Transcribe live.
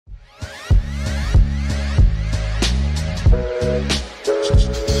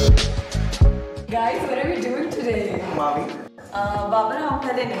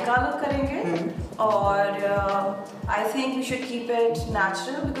पहले निकाह look करेंगे और I think we should keep it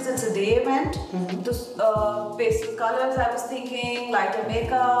natural because it's a day event. So pastel colors, I was thinking lighter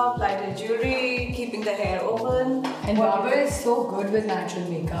makeup, lighter jewelry, keeping the hair open. And Babar is so good with natural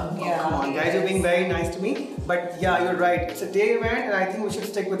makeup. Yeah. Come on, guys, you're being very nice to me. But yeah, you're right. It's a day event, and I think we should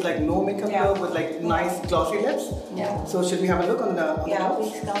stick with like no makeup look with like nice glossy lips. Yeah. So should we have a look on the couch?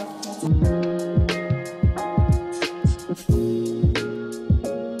 Please come.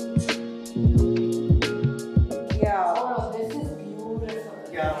 Oh, this is beautiful.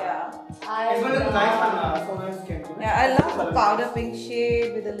 Yeah. It's going to look nice on Sona's skin too. Yeah, I love the powder pink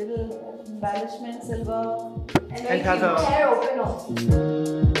shade with a little embellishment silver. And very cute hair open also.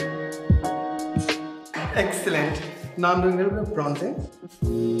 Excellent. Now I'm doing a little bit of bronzing.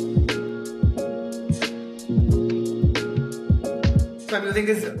 So I'm using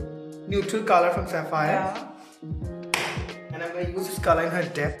this neutral color from Sapphire. Yeah. And I'm going to use this color in her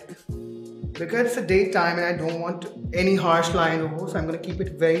depth. Because it's a daytime and I don't want any harsh line over, so I'm going to keep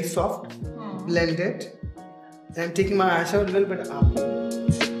it very soft, blend it, and I'm taking my eyeshadow a little bit up.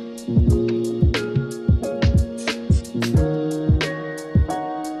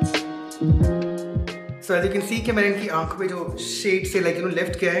 So as you can see कि मैंने इनकी आंखों पे जो shade से like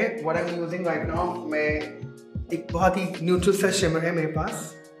lift किया है, what I'm using right now, मैं एक बहुत ही neutral सा shimmer है मेरे पास.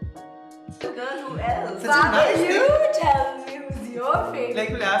 Girl, who else? You tell me who's your favorite. Like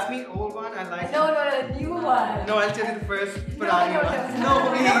you'll ask me old one, I like. No, new one. No, I'll tell you the first. No,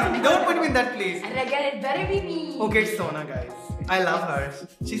 please, don't put me in that place. And again, it better be me. Okay, it's Sona, guys. I love her.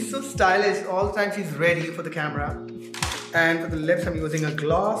 She's so stylish. All the time she's ready for the camera. And for the lips, I'm using a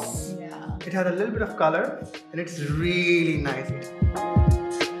gloss. Yeah. It has a little bit of color, and it's really nice.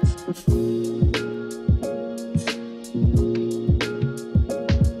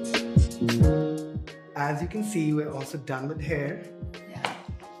 As you can see, we're also done with hair. Yeah.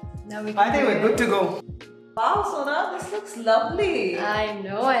 Now we can I think we're good to go. Wow, Sona, this looks lovely. I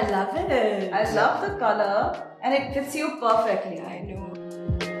know, I love it. I love the color and it fits you perfectly. I know.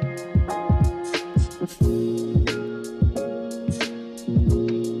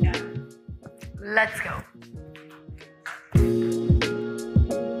 Let's go.